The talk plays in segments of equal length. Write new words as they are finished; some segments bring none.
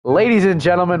Ladies and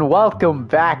gentlemen, welcome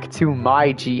back to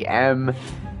MyGM.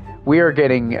 We are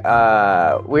getting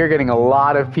a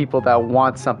lot of people that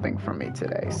want something from me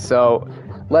today. So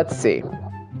let's see.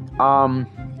 Have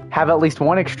at least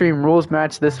one Extreme Rules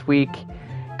match this week.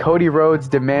 Cody Rhodes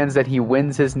demands that he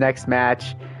wins his next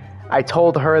match. I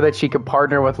told her that she could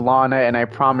partner with Lana, and I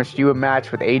promised you a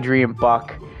match with Adrian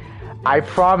Buck. I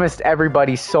promised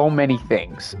everybody so many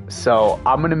things, so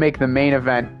I'm going to make the main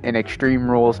event an Extreme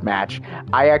Rules match.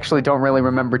 I actually don't really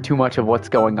remember too much of what's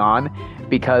going on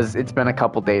because it's been a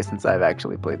couple days since I've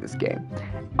actually played this game.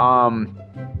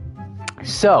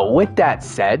 So with that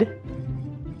said,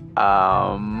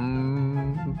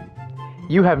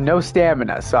 you have no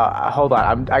stamina, so hold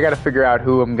on. I got to figure out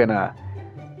who I'm gonna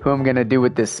do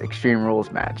with this Extreme Rules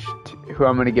match. Who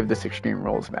I'm gonna give this Extreme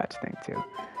Rules match thing to.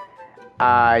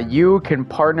 You can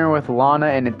partner with Lana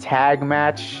in a tag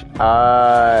match.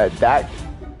 Alright,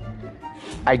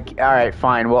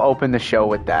 fine. We'll open the show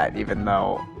with that, even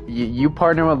though you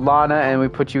partner with Lana and we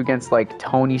put you against, like,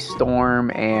 Toni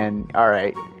Storm and,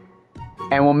 alright.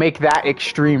 And we'll make that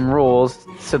Extreme Rules,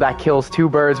 so that kills two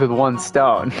birds with one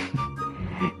stone.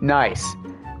 Nice.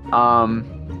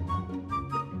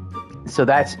 So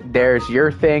there's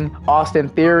your thing. Austin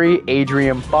Theory,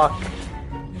 Adrian Buck.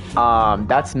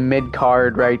 That's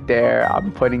mid-card right there.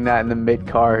 I'm putting that in the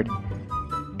mid-card.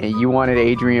 And you wanted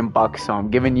Adrian Buck, so I'm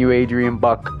giving you Adrian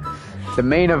Buck. The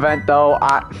main event, though,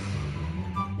 I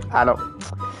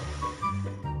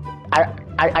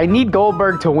need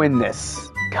Goldberg to win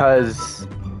this, because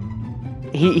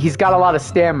he's got a lot of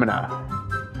stamina.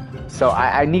 So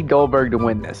I need Goldberg to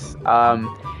win this.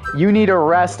 You need a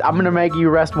rest. I'm going to make you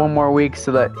rest one more week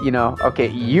so that, okay,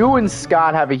 you and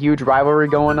Scott have a huge rivalry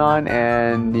going on,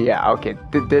 and yeah, okay,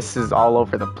 this is all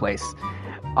over the place.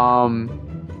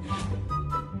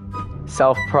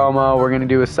 Self-promo, we're going to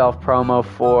do a self-promo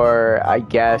for, I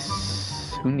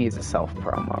guess, who needs a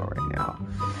self-promo right now?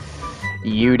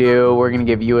 You do. We're going to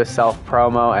give you a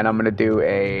self-promo, and I'm going to do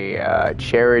a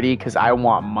charity, because I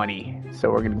want money,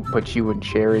 so we're going to put you in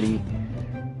charity.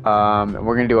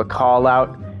 We're going to do a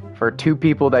call-out for two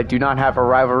people that do not have a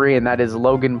rivalry, and that is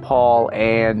Logan Paul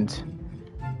and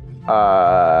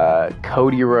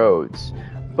Cody Rhodes.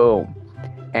 Boom.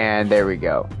 And there we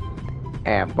go.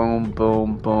 And boom,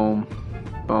 boom, boom,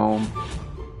 boom.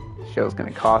 Show's gonna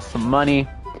cost some money.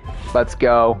 Let's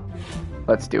go.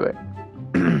 Let's do it.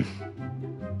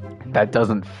 That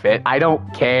doesn't fit. I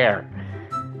don't care.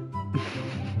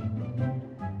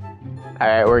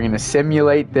 Alright, we're gonna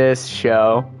simulate this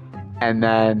show, and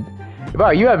then...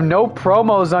 Wow, you have no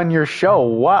promos on your show.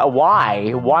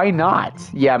 Why? Why not?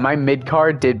 Yeah, my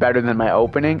mid-card did better than my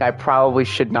opening. I probably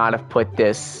should not have put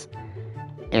this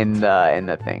in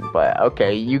the thing. But,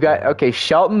 okay, you got... Okay,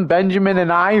 Shelton, Benjamin,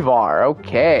 and Ivar.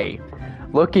 Okay.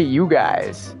 Look at you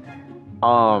guys.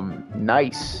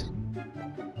 Nice.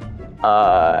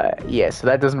 Yeah, so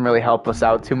that doesn't really help us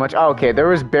out too much. Oh, okay, there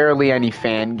was barely any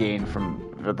fan gain from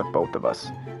the both of us.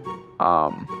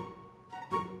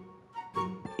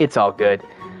 It's all good.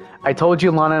 I told you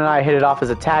Lana and I hit it off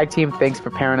as a tag team. Thanks for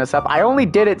pairing us up. I only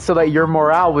did it so that your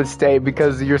morale would stay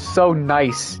because you're so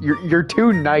nice. You're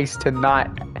too nice to not...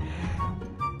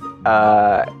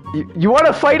 You want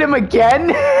to fight him again?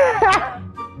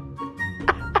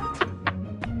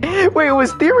 Wait,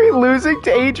 was Theory losing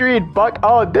to Adrian Buck?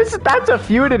 Oh, that's a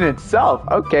feud in itself.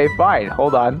 Okay, fine.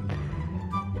 Hold on.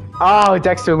 Oh,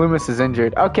 Dexter Lumis is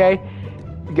injured. Okay.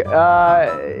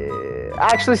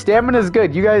 Actually, stamina's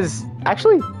good. You guys...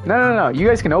 Actually, no. You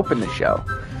guys can open the show.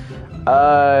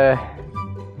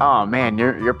 Oh, man,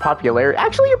 your popularity...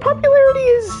 Actually, your popularity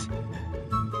is...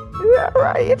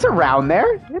 Right, it's around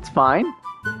there. It's fine.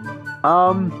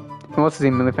 What's the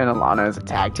name of the fan of Lana as a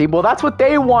tag team? Well, that's what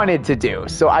they wanted to do.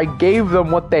 So I gave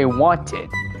them what they wanted.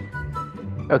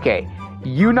 Okay.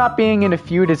 You not being in a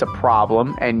feud is a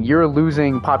problem, and you're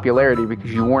losing popularity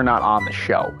because you were not on the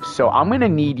show. So I'm going to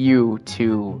need you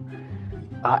to...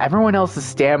 everyone else's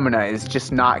stamina is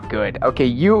just not good. Okay,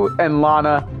 you and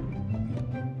Lana...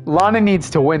 Lana needs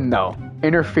to win, though.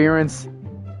 Interference...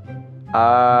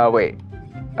 wait.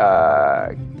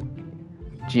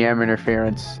 GM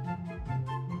interference.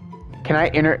 Can I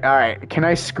Alright, can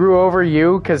I screw over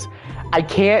you? Because I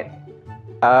can't...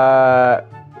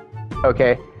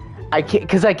 Okay.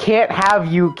 Because I can't have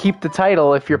you keep the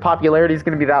title if your popularity is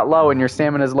going to be that low and your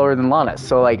stamina is lower than Lana's.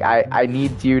 So, like, I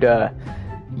need you to,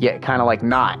 kind of, like,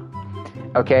 not.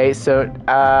 Okay, so,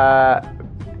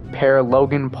 pair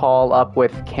Logan Paul up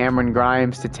with Cameron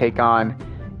Grimes to take on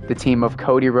the team of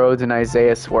Cody Rhodes and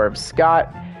Isaiah Swerve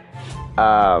Scott.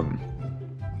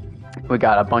 We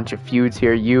got a bunch of feuds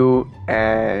here. You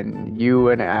and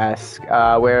wait,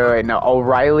 no,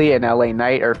 O'Reilly and LA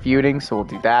Knight are feuding, so we'll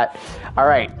do that. All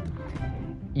right.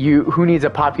 Who needs a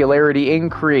popularity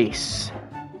increase?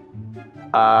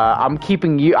 I'm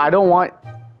keeping you. I don't want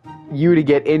you to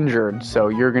get injured, so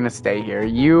you're gonna stay here.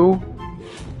 You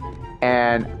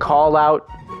and Call Out.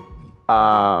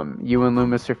 You and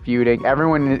Loomis are feuding.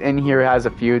 Everyone in here has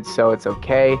a feud, so it's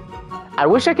okay. I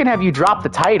wish I could have you drop the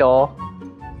title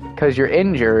because you're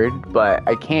injured, but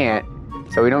I can't.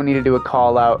 So we don't need to do a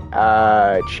Call Out.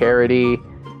 Charity.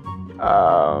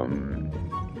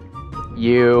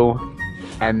 You.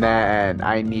 And then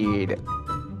I need...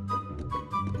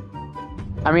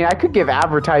 I mean, I could give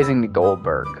advertising to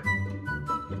Goldberg.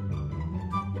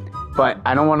 But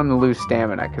I don't want him to lose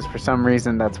stamina, because for some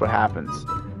reason that's what happens.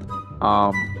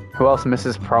 Who else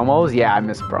misses promos? Yeah, I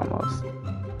miss promos.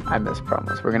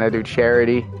 We're going to do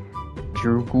Charity,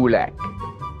 Drew Gulak.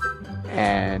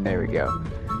 And there we go.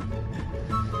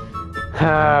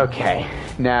 Okay.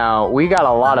 Now, we got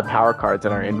a lot of power cards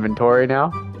in our inventory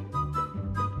now.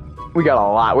 We got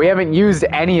a lot. We haven't used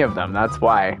any of them. That's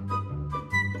why.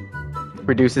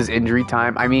 Reduces injury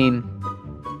time. I mean,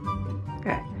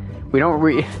 we don't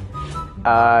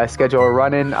schedule a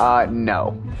run-in.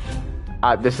 No.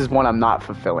 This is one I'm not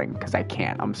fulfilling because I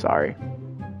can't. I'm sorry.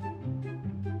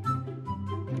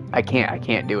 I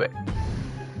can't do it.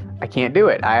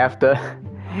 I have to.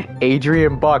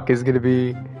 Adrian Buck is gonna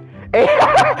be.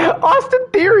 Austin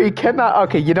Theory cannot.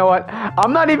 Okay, you know what?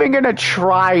 I'm not even gonna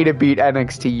try to beat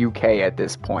NXT UK at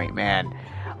this point, man.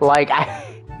 Like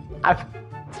I'm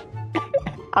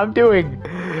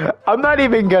not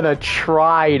even gonna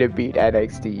try to beat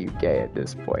NXT UK at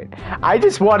this point. I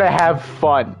just want to have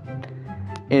fun.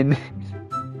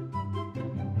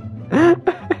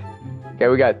 Okay,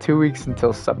 we got 2 weeks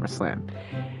until SummerSlam.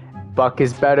 Buck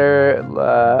is better.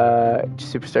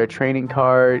 Superstar training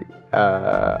card.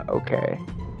 Okay.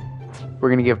 We're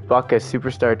gonna give Buck a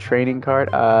superstar training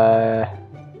card. I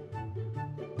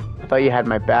thought you had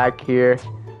my back here.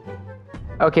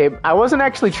 Okay, I wasn't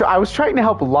actually I was trying to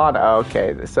help Lana.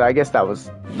 Okay, so I guess that was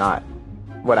not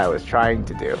what I was trying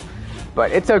to do.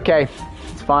 But it's okay.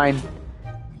 It's fine.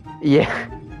 Yeah.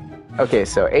 Okay,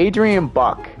 so Adrian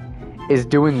Buck is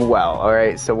doing well.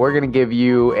 Alright, so we're gonna give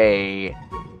you a...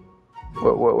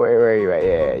 Where are you at?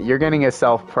 Yeah, you're getting a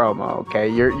self-promo, okay?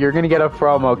 You're gonna get a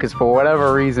promo because for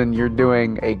whatever reason, you're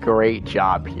doing a great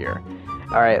job here.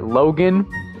 Alright, Logan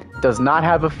does not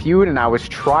have a feud, and I was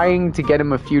trying to get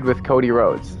him a feud with Cody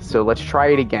Rhodes. So let's try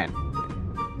it again.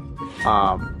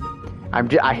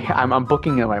 I'm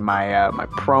booking my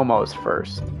promos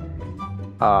first.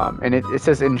 And it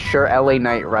says ensure LA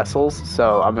Knight wrestles,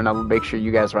 so I'm gonna make sure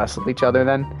you guys wrestle each other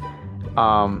then.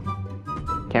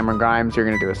 Cameron Grimes, you're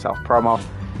gonna do a self promo.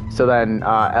 So then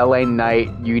LA Knight,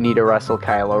 you need to wrestle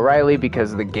Kyle O'Reilly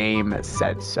because the game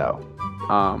said so.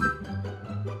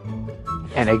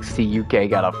 NXT UK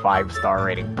got a 5-star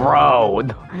rating. Bro,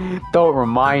 don't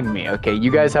remind me. Okay,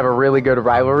 you guys have a really good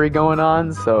rivalry going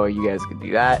on, so you guys can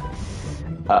do that.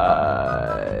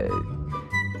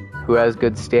 Who has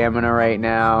good stamina right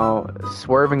now?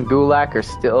 Swerve and Gulak are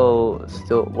still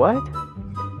what?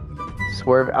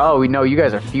 Swerve. Oh, we know you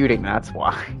guys are feuding. That's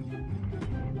why.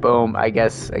 Boom. I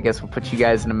guess we'll put you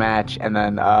guys in a match, and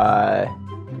then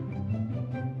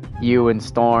you and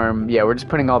Storm. Yeah, we're just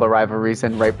putting all the rivalries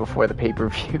in right before the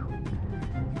pay-per-view.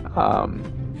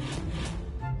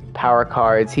 Power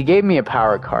cards. He gave me a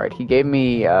power card. He gave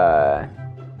me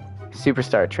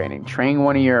superstar training. Train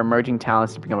one of your emerging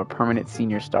talents to become a permanent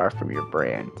senior star from your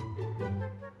brand.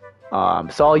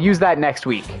 So I'll use that next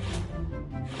week.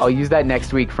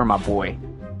 For my boy.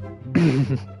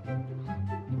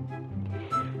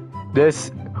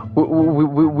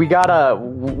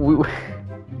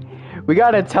 We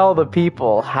gotta tell the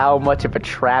people how much of a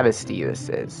travesty this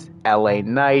is. LA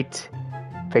Knight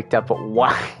picked up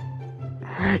what?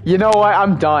 You know what?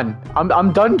 I'm done.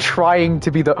 I'm done trying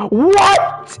to be the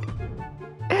what?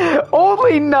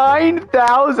 Only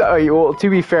 9,000. Oh, well, to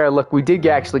be fair, look, we did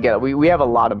actually get it. We have a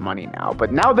lot of money now,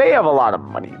 but now they have a lot of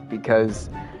money because,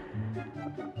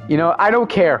 you know, I don't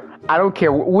care.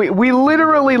 We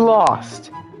literally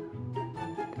lost.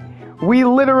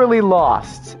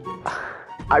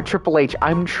 Triple H,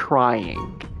 I'm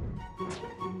trying.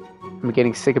 I'm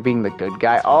getting sick of being the good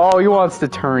guy. Oh, he wants to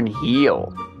turn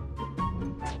heel.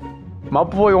 My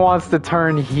boy wants to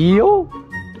turn heel?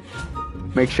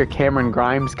 Make sure Cameron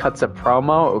Grimes cuts a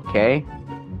promo. Okay.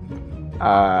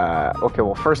 Okay,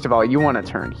 well, first of all, you want to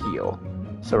turn heel.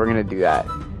 So we're going to do that.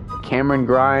 Cameron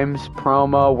Grimes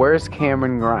promo. Where's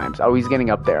Cameron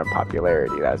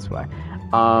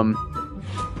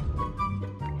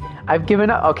I've given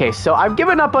up. Okay, so I've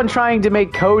given up on trying to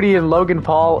make Cody and Logan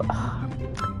Paul.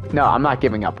 No, I'm not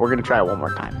giving up. We're gonna try it one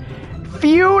more time.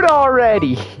 Feud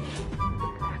already.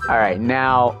 All right,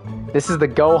 now this is the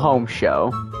go home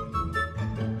show.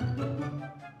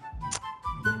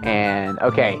 And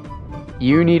okay,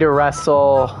 you need to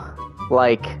wrestle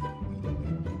like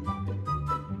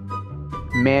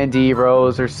Mandy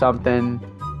Rose or something.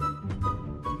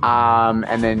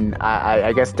 And then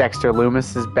I guess Dexter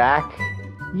Lumis is back.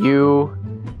 You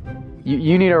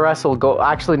need to wrestle.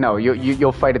 Actually, no.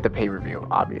 You'll fight at the pay-per-view.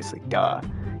 Obviously, duh.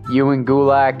 You and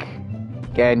Gulak.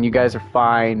 Again, you guys are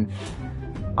fine.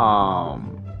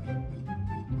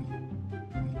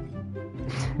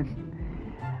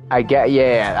 I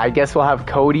guess we'll have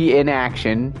Cody in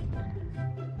action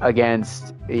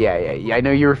against. Yeah. I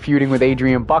know you were feuding with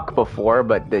Adrian Buck before,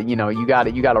 but you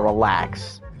gotta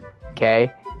relax.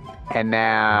 Okay. And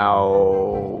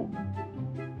now,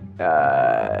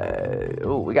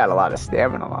 we got a lot of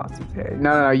stamina loss.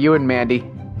 No, you and Mandy.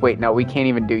 Wait, no, we can't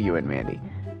even do you and Mandy.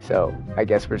 So I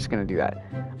guess we're just gonna do that.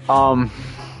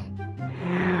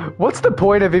 What's the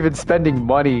point of even spending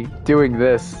money doing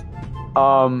this?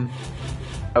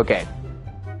 Okay.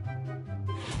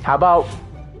 How about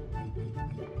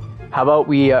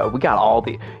we got all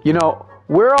the,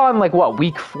 we're on like what,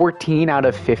 week 14 out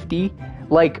of 50?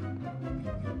 Like,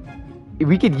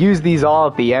 we could use these all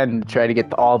at the end to try to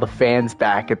get all the fans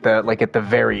back at the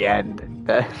very end.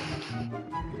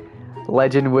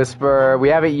 Legend Whisperer. We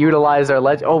haven't utilized our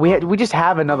legend. Oh, we just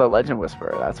have another Legend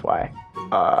Whisperer. That's why.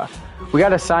 We got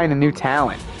to sign a new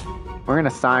talent. We're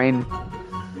gonna sign.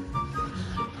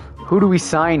 Who do we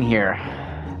sign here?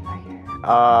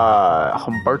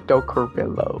 Humberto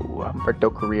Carrillo.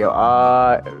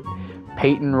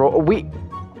 Peyton Royce.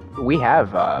 We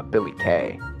have Billy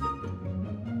Kay.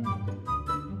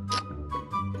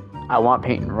 I want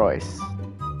Peyton Royce.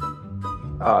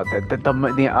 I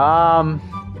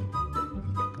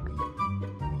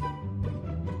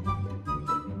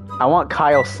want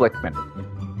Kyle Slickman.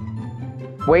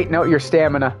 Wait, no, your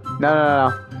stamina.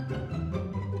 No.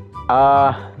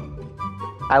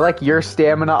 I like your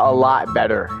stamina a lot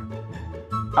better.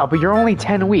 Oh, but you're only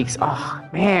 10 weeks. Oh,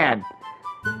 man.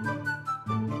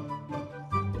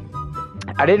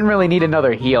 I didn't really need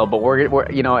another heal, but we're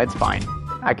it's fine.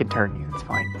 I can turn you. It's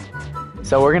fine.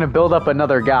 So we're gonna build up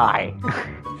another guy,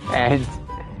 and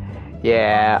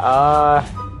yeah,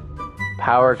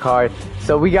 power card.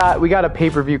 So we got a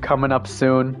pay-per-view coming up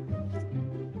soon.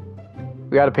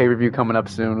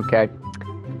 Okay.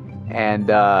 And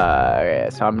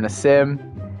so I'm gonna sim.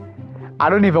 I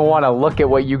don't even want to look at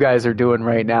what you guys are doing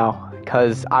right now,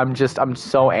 cause I'm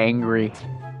so angry.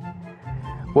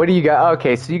 What do you got?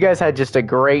 Okay, so you guys had just a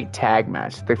great tag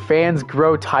match. The fans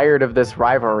grow tired of this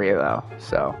rivalry, though.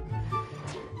 So,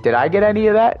 did I get any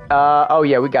of that? Oh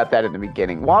yeah, we got that in the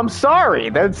beginning. Well, I'm sorry.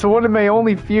 That's one of my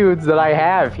only feuds that I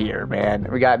have here, man.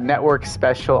 We got network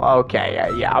special. Okay,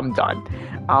 yeah, I'm done.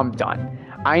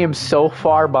 I am so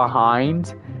far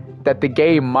behind that the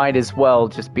game might as well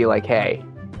just be like, hey,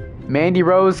 Mandy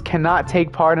Rose cannot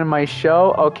take part in my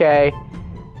show. Okay.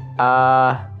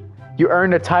 You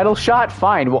earned a title shot?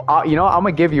 Fine. Well, I'm going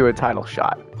to give you a title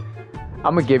shot.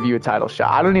 I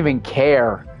don't even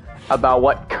care about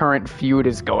what current feud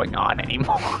is going on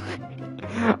anymore.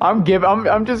 I'm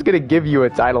just going to give you a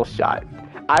title shot.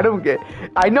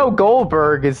 I know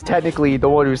Goldberg is technically the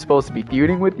one who's supposed to be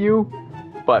feuding with you,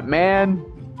 but man,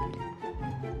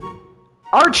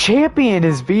 our champion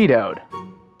is vetoed.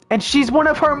 And she's one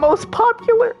of her most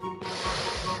popular.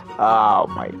 Oh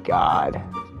my god.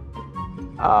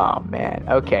 Oh man,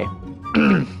 okay.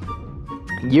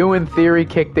 You in theory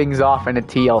kick things off in a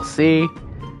TLC.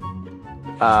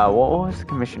 What was the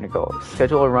commissioner goal?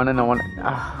 Schedule a run-in. You want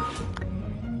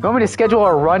me to schedule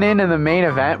a run-in in the main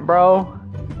event, bro?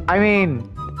 I mean,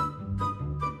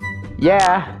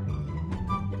 yeah.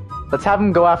 Let's have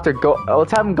him go after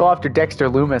Dexter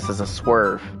Lumis as a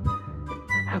swerve.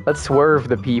 Let's swerve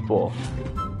the people.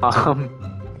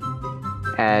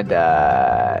 And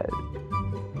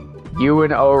you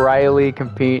and O'Reilly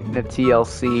compete in the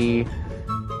TLC.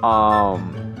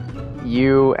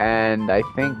 You and I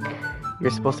think you're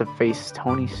supposed to face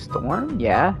Tony Storm?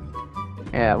 Yeah,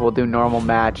 we'll do normal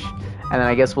match. And then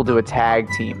I guess we'll do a tag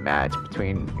team match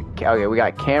between... Okay, we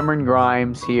got Cameron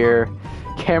Grimes here.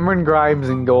 Cameron Grimes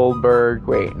and Goldberg.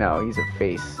 Wait, no, he's a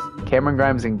face. Cameron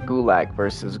Grimes and Gulak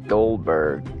versus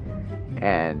Goldberg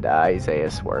and Isaiah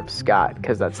Swerve Scott,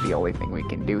 because that's the only thing we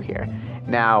can do here.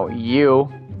 Now,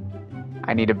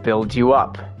 I need to build you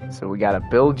up. So we gotta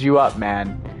build you up,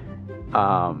 man.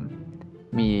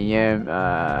 Me and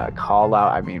him, call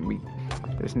out. I mean,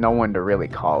 There's no one to really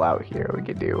call out here.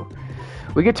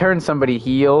 We could turn somebody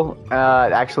heel.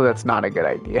 Actually, that's not a good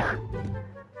idea.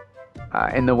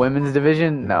 In the women's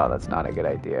division, no, that's not a good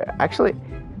idea. Actually,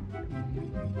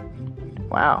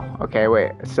 wow. Okay,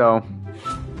 wait. So,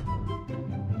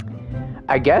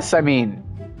 I guess, I mean,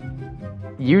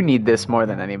 you need this more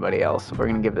than anybody else. We're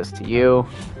gonna give this to you.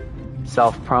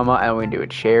 Self-promo, and we do a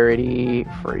charity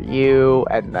for you,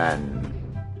 and then,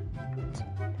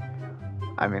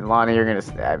 I mean, Lana, you're gonna,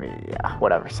 I mean, yeah,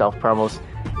 whatever, self-promos.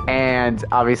 And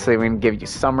obviously, we're gonna give you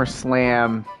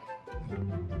SummerSlam.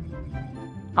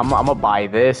 I'm gonna buy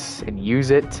this and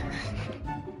use it.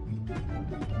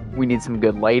 We need some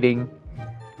good lighting.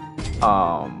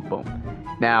 Boom.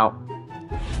 Now,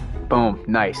 boom,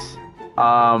 nice.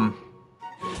 I'm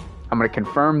gonna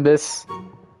confirm this,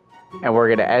 and we're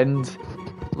gonna end.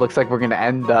 Looks like we're gonna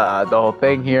end the whole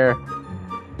thing here.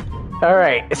 All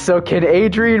right. So can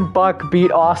Adrian Buck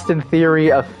beat Austin Theory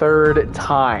a third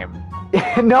time?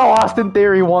 No, Austin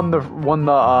Theory won the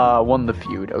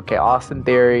feud. Okay, Austin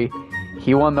Theory,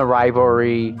 he won the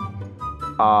rivalry.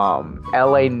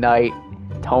 LA Knight,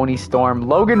 Tony Storm,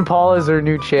 Logan Paul is their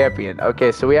new champion.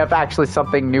 Okay, so we have actually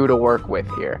something new to work with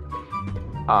here.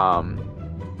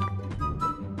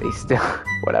 They still,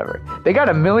 whatever. They got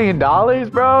 $1 million,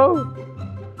 bro.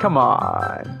 Come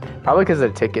on. Probably because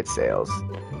of ticket sales.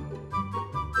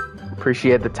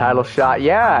 Appreciate the title shot.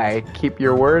 Yeah, I keep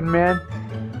your word, man.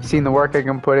 Seen the work I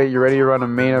can put it. You ready to run a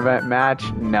main event match?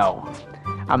 No.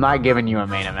 I'm not giving you a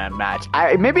main event match.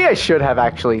 Maybe I should have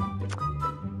actually.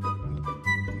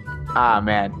 Ah,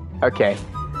 man. Okay.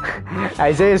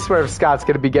 Isaiah Swerve Scott's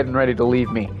going to be getting ready to leave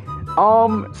me.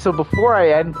 So before I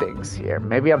end things here,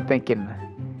 maybe I'm thinking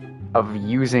of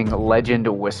using Legend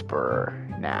Whisperer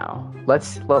now.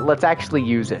 Let's actually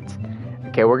use it.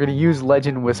 Okay, we're gonna use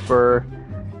Legend Whisperer,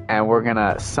 and we're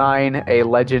gonna sign a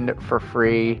legend for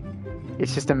free.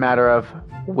 It's just a matter of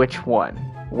which one.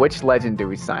 Which legend do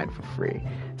we sign for free?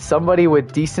 Somebody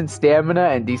with decent stamina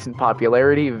and decent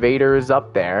popularity. Vader is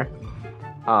up there.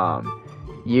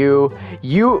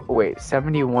 Wait,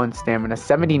 71 stamina,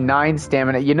 79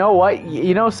 stamina. You know what?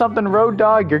 You know something, Road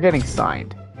Dogg? You're getting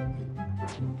signed.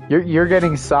 You're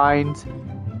getting signed,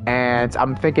 and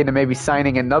I'm thinking of maybe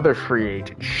signing another free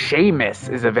agent. Sheamus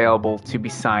is available to be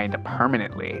signed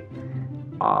permanently.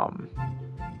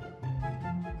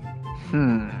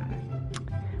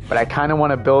 But I kind of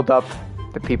want to build up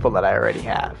the people that I already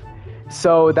have.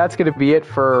 So that's going to be it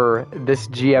for this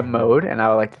GM mode, and I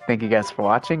would like to thank you guys for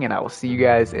watching, and I will see you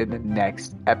guys in the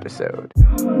next episode.